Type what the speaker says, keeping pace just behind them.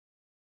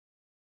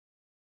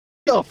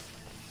the f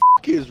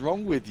is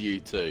wrong with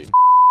you two?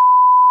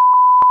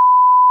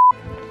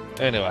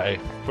 Anyway,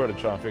 gotta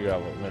try and figure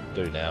out what we're meant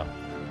to do now.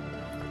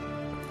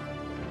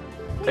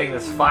 Take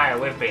this fire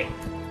with me.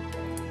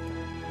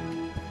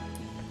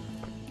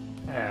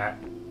 Alright.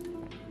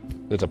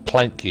 There's a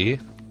plank here.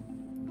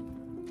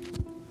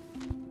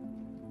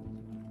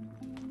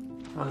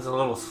 There's a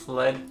little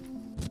sled.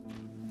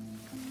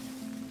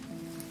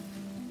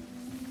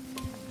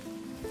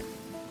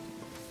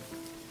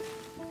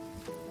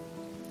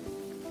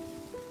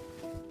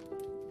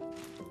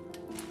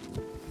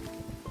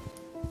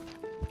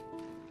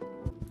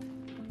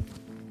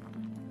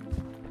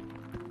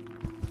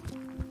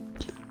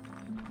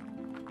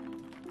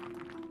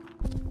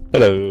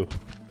 Hello.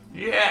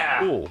 Yeah!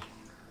 Oh,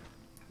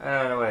 I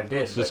don't know what it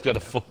did. it's just gonna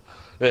fall.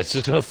 It's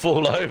just gonna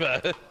fall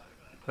over.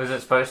 Was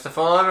it supposed to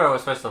fall over or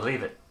was it supposed to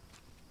leave it?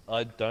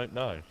 I don't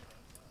know.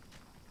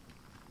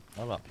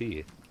 I'm up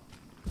here.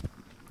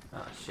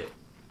 Oh shit.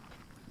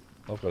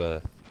 I've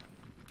got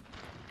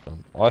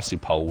an icy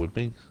pole with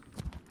me.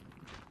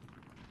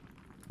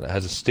 That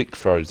has a stick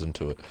frozen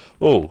to it.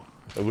 Oh,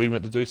 are we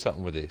meant to do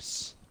something with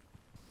this?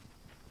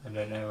 I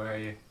don't know, where are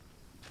you?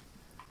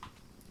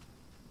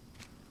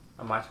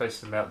 Am I supposed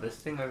to melt this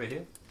thing over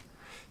here?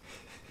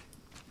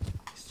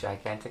 This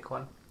gigantic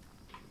one?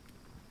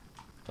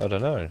 I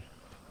don't know.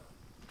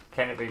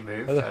 Can it be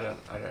moved? I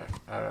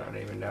don't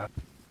even know.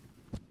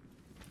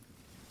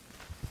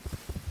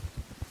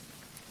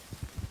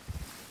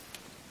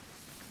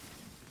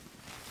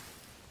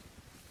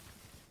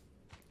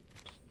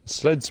 The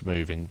sled's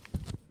moving.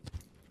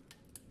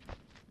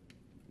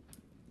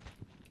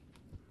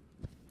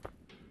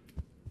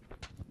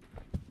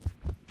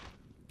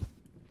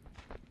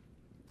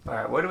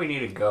 Alright, where do we need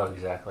to go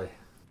exactly?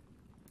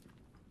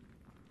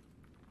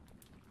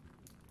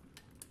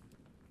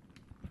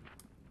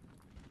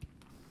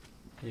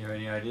 Do you have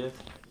any ideas?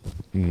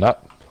 No.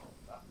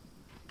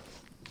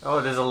 Oh,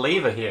 there's a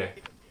lever here.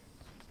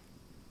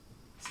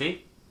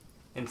 See?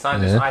 Inside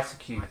this ice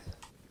cube.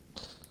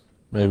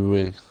 Maybe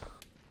we...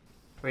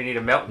 We need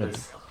to melt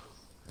this.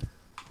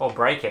 Or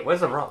break it.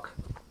 Where's the rock?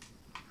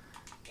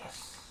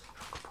 Yes.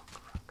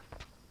 Rock.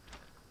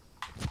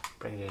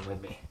 Bring it in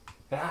with me.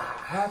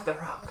 Ah, I have the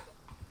rock.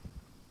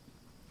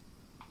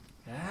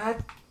 Ah,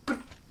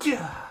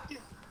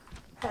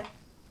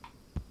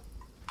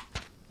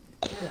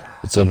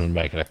 It's only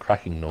making a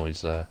cracking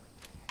noise there.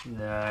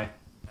 no.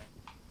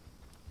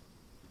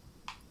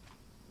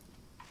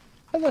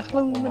 How the hell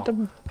are we meant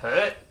to...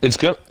 Hurt? It's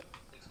good.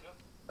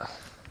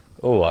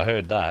 Oh, I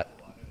heard that.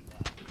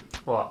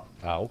 What?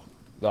 Ow.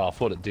 Oh, I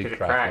thought it did Did it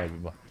crack.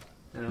 crack?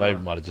 Maybe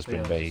it might have just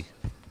been me.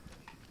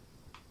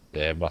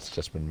 Yeah, it must have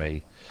just been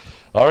me.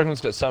 I reckon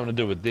it's got something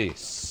to do with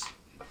this.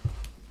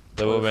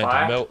 So we're meant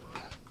fire? to melt.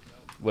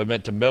 We're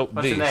meant to melt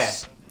What's this. in there?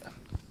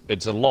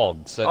 It's a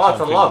log. So Oh, it's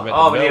a log.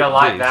 Oh, we need to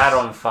light this. that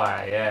on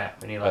fire. Yeah,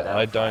 we need to light that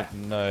I on fire.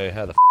 don't know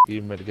how the f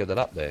you meant to get that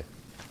up there.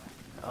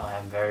 I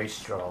am very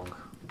strong.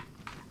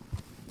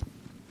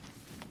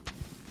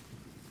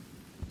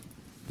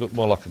 Look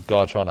more like a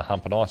guy trying to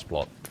hump an ice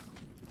block.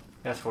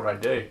 That's what I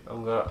do.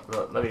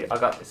 I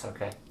got this,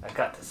 okay. I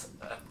got this.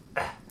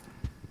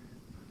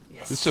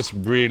 Yes. This just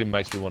really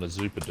makes me want a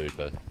Zupa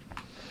Duper.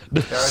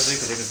 There are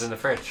Zupa in the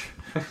fridge.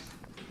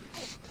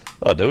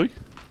 Oh, do we?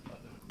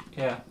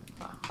 Yeah,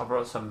 I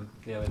brought some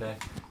the other day.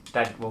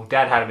 Dad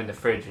had them in the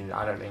fridge, and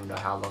I don't even know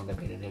how long they've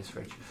been in his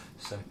fridge.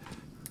 So.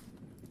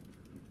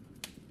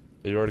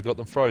 You already got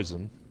them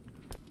frozen?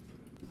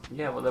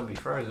 Yeah, well they'll be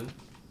frozen.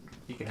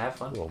 You can have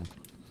one.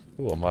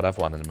 Oh, I might have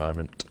one in a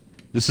moment.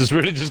 This has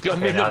really just got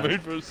me in the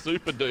mood for a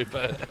Super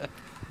Duper.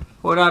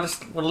 Well, no,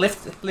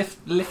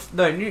 lift.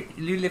 No,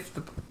 you lift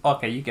the.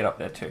 Okay, you get up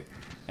there too,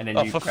 and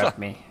then you grab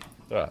me.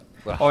 Right.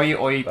 Or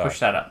you push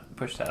that up.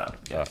 Push that up.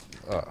 Yeah.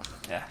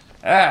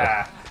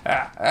 Yeah.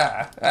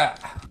 Yeah.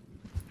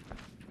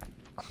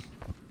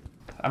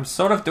 I'm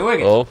sort of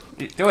doing it. Oh.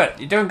 You do it.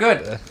 You're doing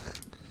good.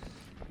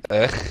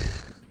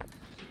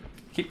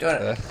 Keep doing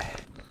it.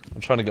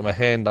 I'm trying to get my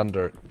hand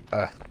under it.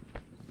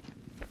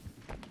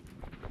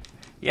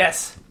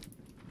 Yes.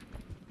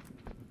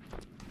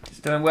 It's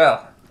doing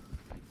well.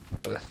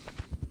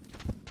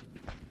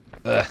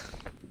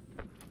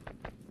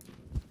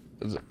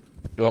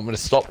 You want me to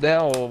stop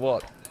now or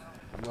what?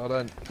 I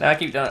don't. No,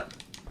 keep doing it.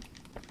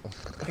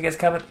 I think it's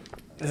coming.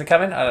 Is it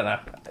coming? I don't know.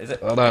 Is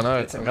it? I don't know.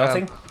 Is it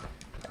melting?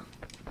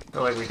 I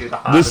feel like we do the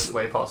hardest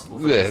way possible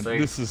for Yeah, this thing.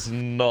 this is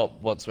not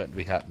what's meant to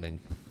be happening.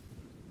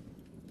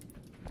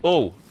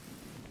 Oh.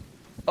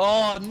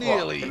 Oh,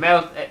 nearly.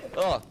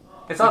 Oh.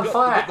 It's on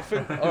fire.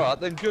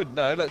 Alright, then good.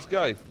 No, let's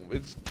go.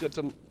 It's got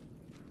to...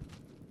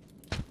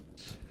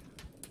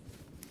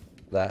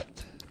 That.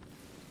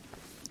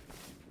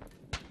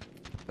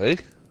 Hey?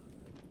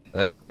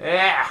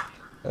 Yeah.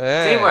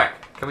 Teamwork.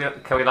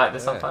 Can we light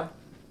this on fire?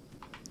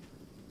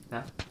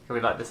 No? Can we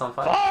light this on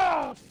fire?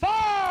 Fire!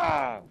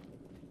 Fire!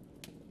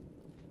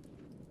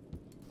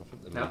 I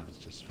think the No. lid was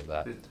just for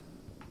that. Okay.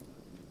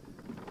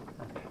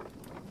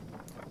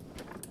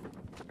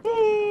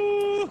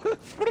 Ooh,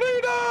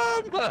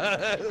 freedom!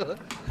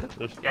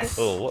 Yes.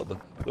 Oh, what the?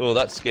 Oh,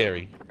 that's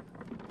scary.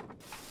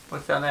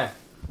 What's down there?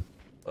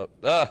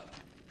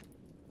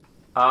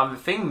 Ah, The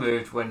thing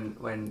moved when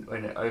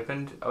it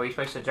opened. Are we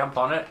supposed to jump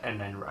on it and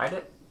then ride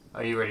it?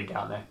 Are you already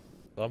down there?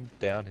 I'm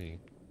down here.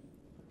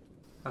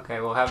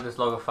 Okay, we'll have this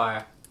log of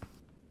fire.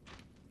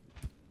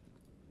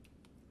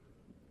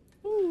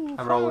 Ooh,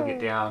 I'm rolling it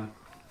down.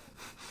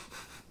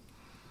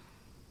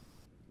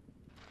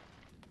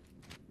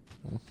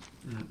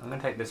 I'm gonna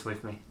take this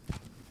with me.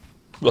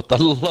 What the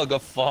log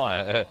of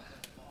fire?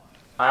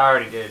 I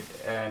already did,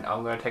 and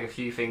I'm gonna take a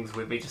few things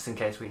with me just in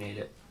case we need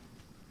it.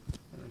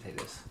 I'm gonna take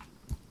this.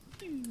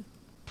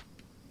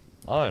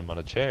 I'm on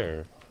a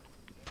chair.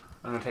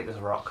 I'm gonna take this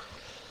rock.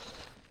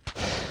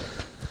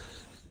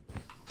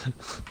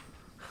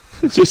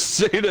 Just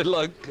seen it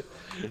like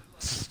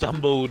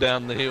stumble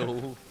down the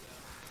hill.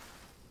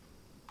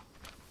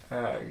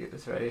 Alright, get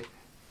this ready.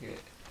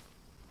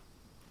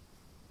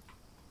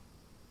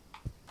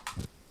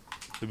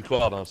 To be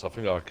quite honest, I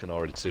think I can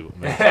already see what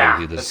meant Yeah, to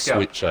be the let's go.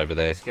 switch over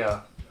there. Let's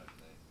go.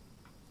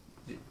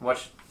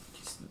 Watch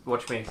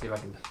me and see if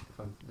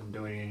I'm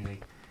doing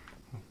anything.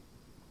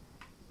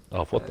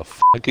 Oh, what the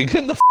fuck? You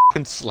get the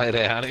fucking sled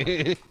out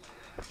here.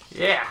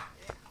 Yeah!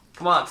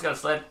 Come on, let's go,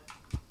 sled.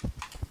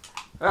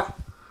 Ah.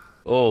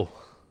 Oh.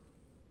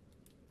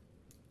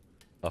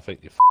 I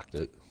think you fucked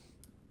it.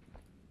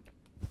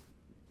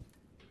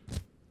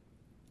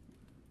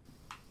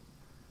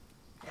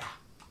 Yeah.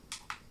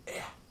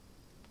 Yeah.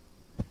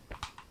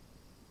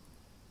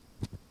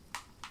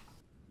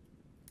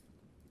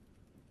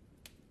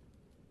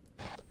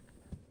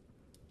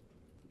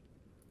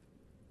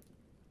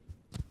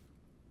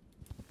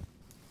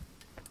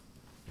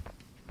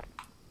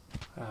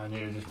 I need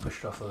to just push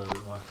it off a little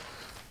bit more.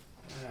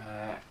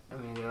 I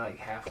mean, they're like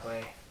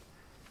halfway.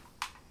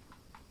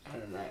 I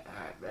don't know.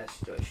 Alright, that's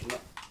situation.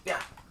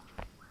 Yeah.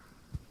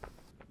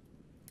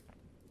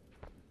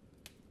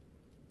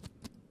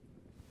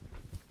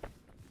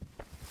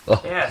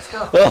 Oh. Yeah, let's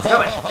go. Let's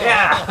go.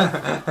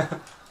 Yeah.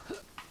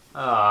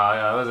 Oh,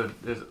 yeah,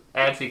 it was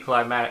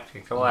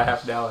anticlimactic. All I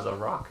have now is a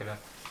rock and a.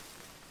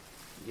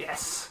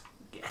 Yes.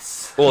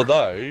 Yes.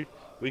 Although,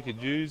 we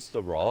could use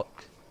the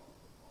rock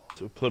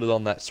to put it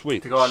on that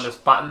switch. To go on this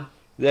button.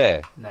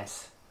 Yeah.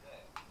 Nice.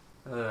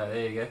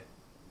 There you go.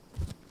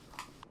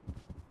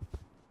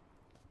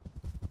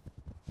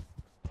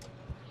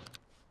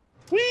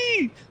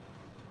 Whee!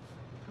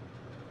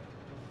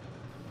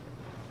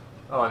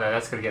 Oh no,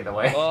 that's gonna get in the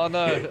way. Oh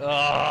no.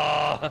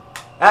 Ah!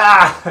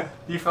 Ah!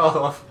 You fell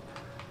off.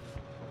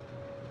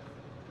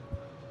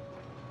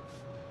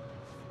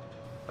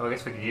 Oh, I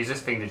guess we could use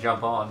this thing to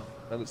jump on.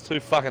 And it's too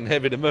fucking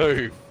heavy to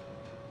move.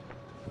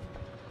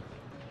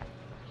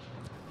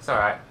 It's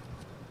alright.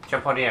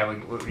 Jump on here,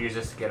 we'll use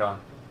this to get on.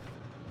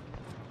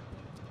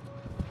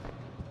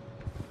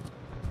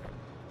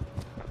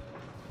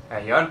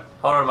 Hey, you on?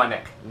 Hold on to my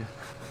neck.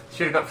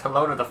 Should've got the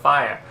load of the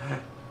fire.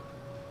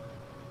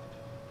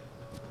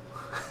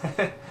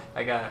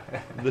 I got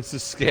it. This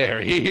is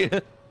scary.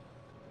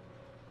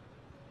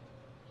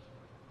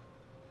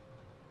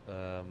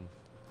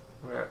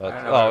 Where, Oh, I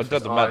don't know it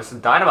doesn't matter. There's some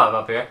dynamite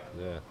up here.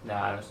 Yeah.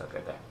 Nah, that's not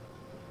good there.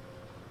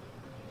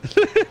 I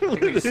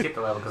think we just skipped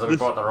the level because we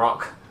brought the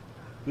rock.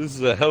 This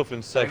is a health and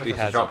I think safety we're supposed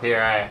to hazard. drop here,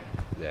 eh?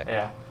 Yeah.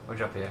 Yeah, we'll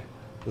drop here.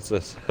 It's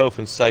a health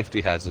and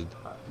safety hazard.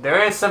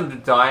 There is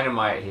some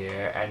dynamite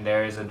here, and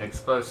there is an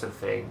explosive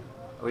thing.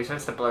 Are we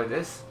supposed to blow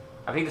this?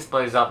 I think this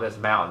blows up this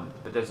mountain,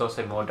 but there's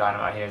also more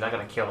dynamite here. Is that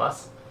going to kill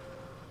us?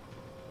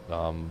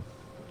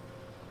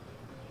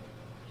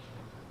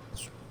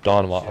 It's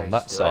dynamite Should I on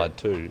that just do side it?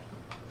 too.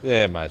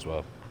 Yeah, may as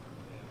well.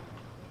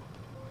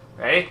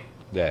 Ready?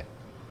 Yeah.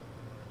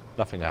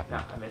 Nothing No,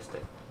 happened. I missed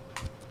it.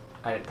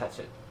 I didn't touch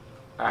it.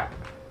 Alright.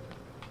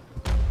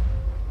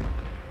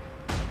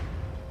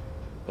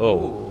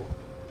 Oh.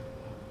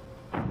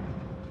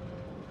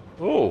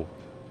 Ooh. Oh.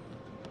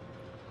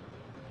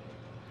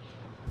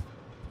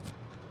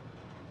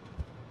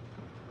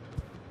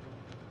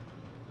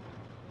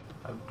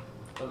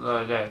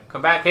 Oh, no.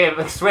 Come back here,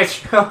 let's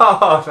switch!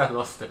 Oh, I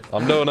lost it.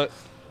 I'm doing it.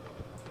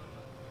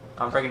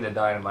 I'm bringing the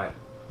dynamite.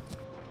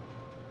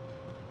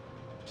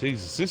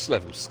 Jesus, this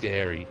level's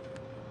scary.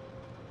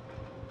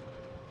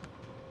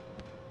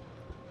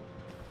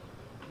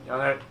 You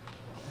want it?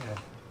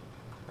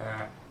 Yeah.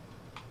 Alright.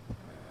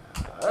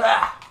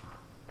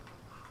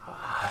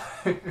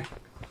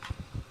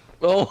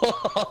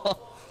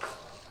 Oh.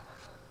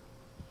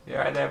 You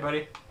alright there,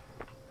 buddy?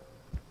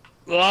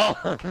 Oh.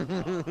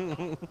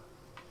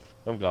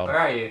 I'm gone. Where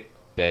are you?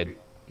 Dead.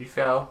 You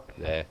fell.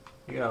 There.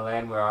 You gonna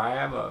land where I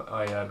am? Or,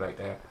 oh, yeah, back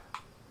there.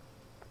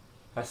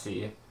 I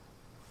see you.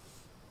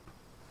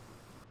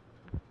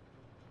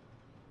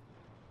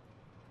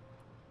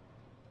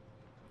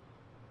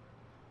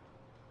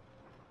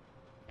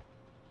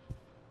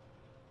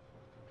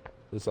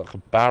 There's like a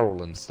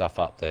barrel and stuff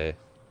up there.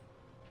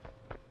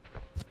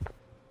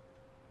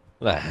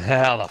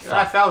 How the I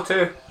fuck? fell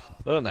too.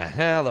 I don't know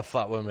how the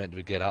fuck we're meant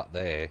to get up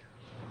there.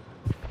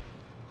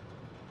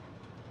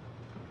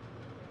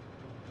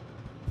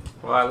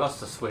 Well, I lost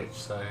the switch,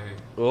 so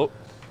Oh,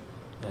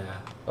 yeah.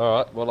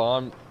 alright, well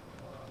I'm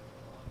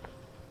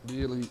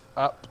really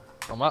up.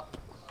 I'm up.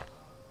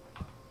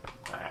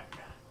 Alright.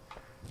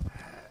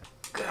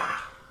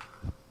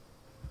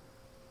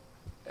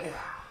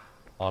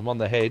 I'm on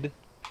the head.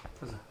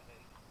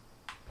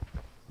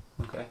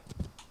 Okay.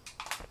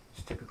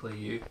 It's typically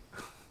you.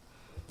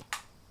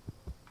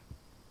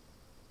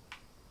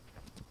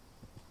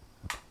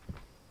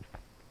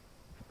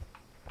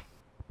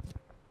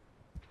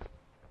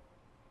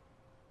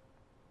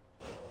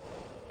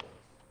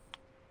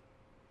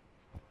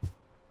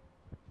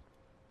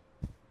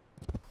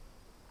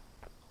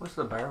 What's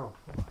the barrel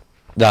for?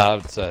 No,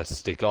 it's a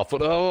stick off.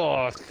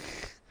 Oh, I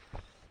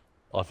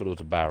thought it was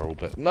a barrel,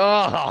 but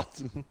no.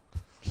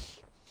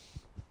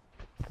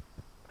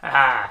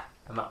 Ah!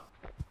 I'm up.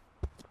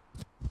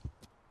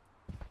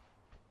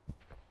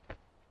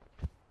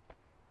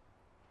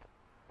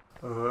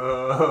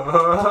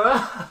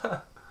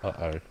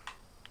 Uh-oh.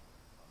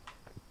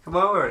 Come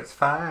over, it's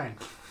fine.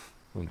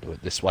 We'll do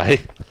it this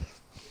way.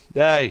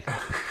 Yay.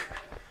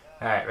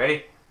 Alright,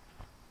 ready?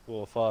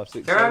 4, 5,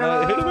 6, Turn 7,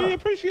 8. Who do up. we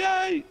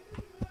appreciate?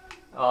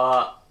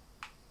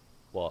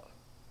 What?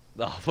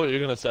 No, I thought you were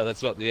going to say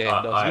that's not the end.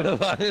 I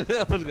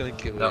was going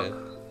to kill no.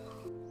 you.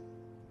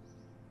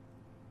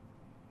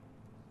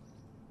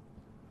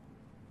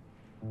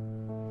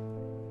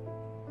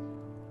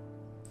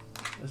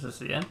 Is this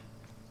the end?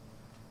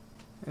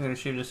 I'm gonna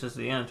assume this is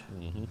the end.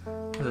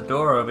 There's a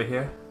door over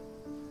here.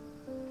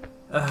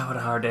 What a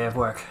hard day of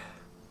work.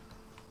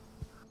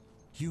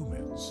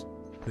 Humans,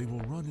 they will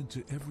run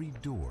into every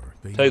door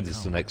they Tell you this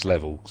is the encounter. next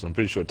level, because I'm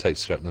pretty sure it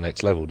takes you up to the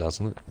next level,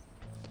 doesn't it?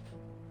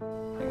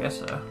 I guess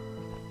so.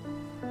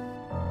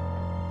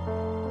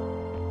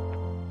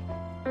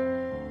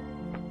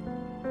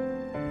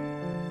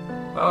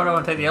 Why would I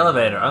want to take the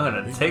elevator? I'm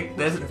gonna They take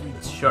will this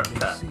push every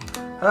button shortcut. they see.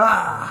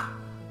 Ah!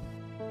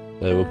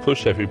 They will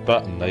push every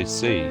button they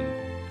see.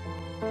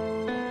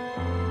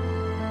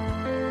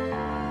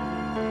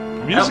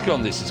 The music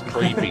on this is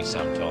creepy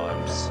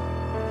sometimes.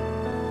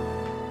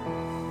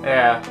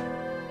 Yeah.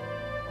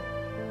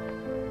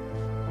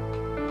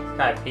 This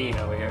guy peeing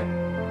over here.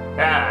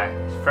 Ah!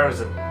 It's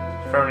frozen.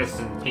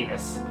 Frozen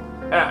penis.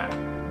 Ah!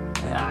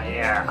 Ah,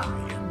 yeah.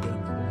 Hurry and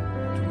bend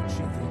low to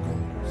achieve their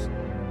goals.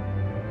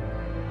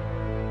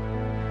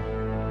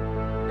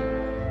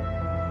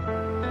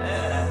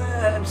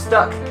 I'm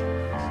stuck.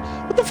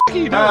 What the fuck are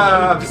you doing?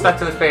 I'm stuck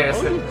to this penis.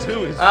 All you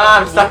do is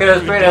I'm stuck in walk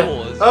this through penis.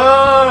 doors.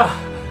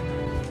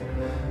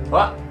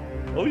 What?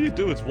 All you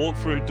do is walk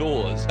through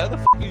doors. How the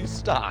fuck are you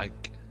stuck?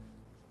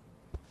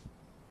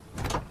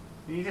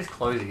 You just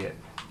closing it.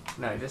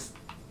 No, just...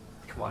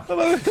 Come on. I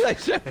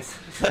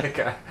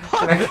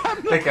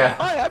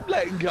am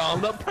letting go.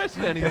 I'm not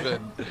pressing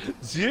anything.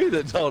 It's you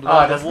that's holding Oh,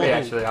 on that's the me wall.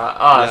 actually.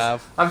 Yeah.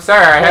 I'm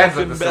sorry, our hands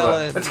Fucking look the same.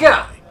 Bella. Let's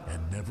go!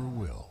 And never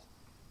will.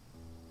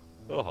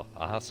 Oh,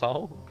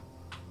 asshole.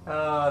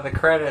 The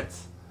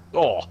credits.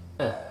 Oh.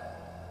 Yeah,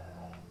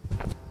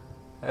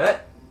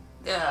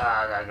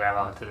 I gotta grab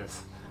onto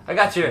this. I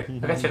got you.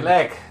 I got your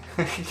leg.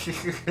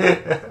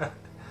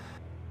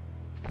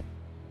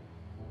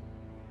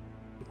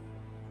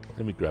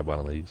 Let me grab one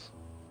of these.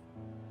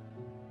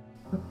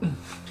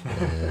 I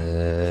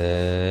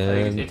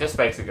think it just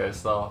makes it go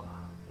slow.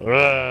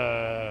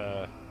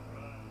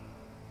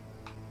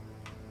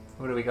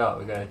 What do we got?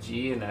 We got a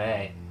G and an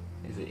A.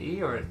 Is it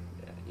E or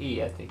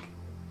E? I think.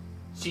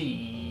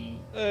 G.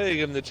 Hey, you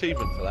get an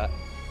achievement for that.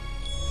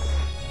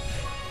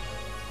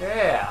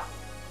 Yeah.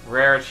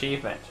 Rare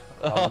achievement.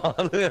 Oh,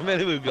 look how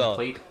many we've got.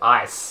 Complete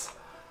ice.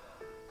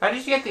 How did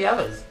you get the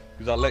others?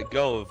 Because I let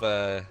go of,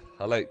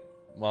 I let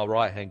my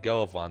right hand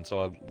go of one,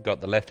 so I got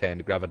the left hand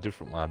to grab a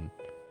different one.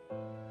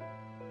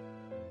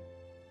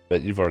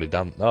 But you've already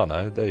done. Oh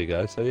no, there you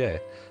go. So yeah.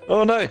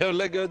 Oh no, I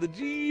let go of the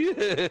G.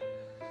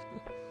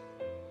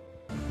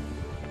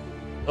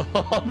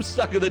 Oh, I'm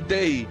stuck at the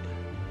D.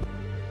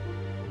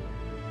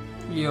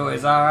 You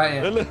is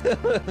alright.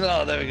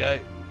 Oh, there we go.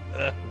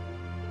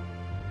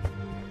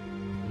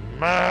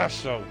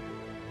 Marshall.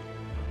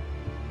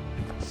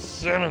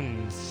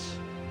 Simmons.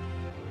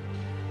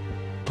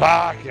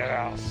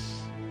 Parkhouse.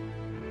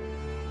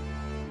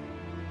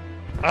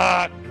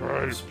 Art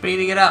Group.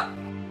 Speeding it up.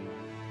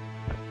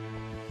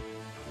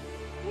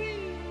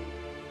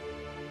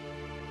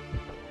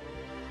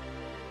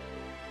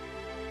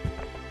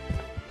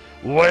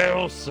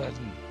 Wilson.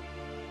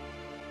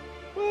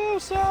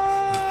 Wilson.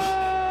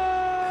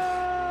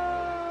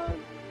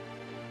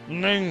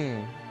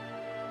 Ning.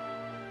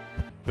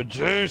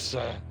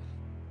 Producer.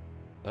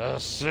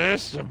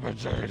 Assistant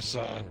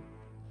producer.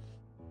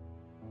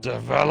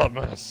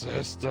 Development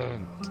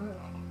assistant.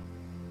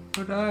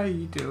 What are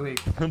you doing?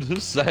 I'm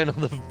just saying all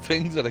the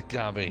things that are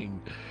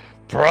coming.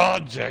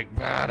 Project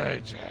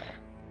manager.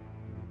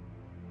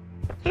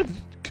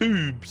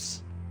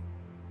 Coobs.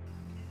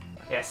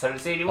 Yeah,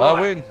 71.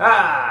 I win.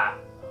 Ah!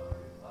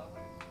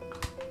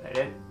 I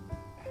did.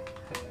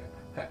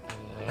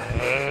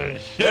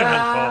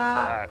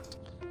 Ah.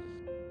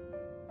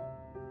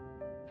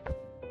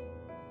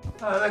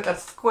 Oh, look,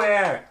 that's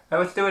square. Now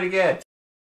let's do it again.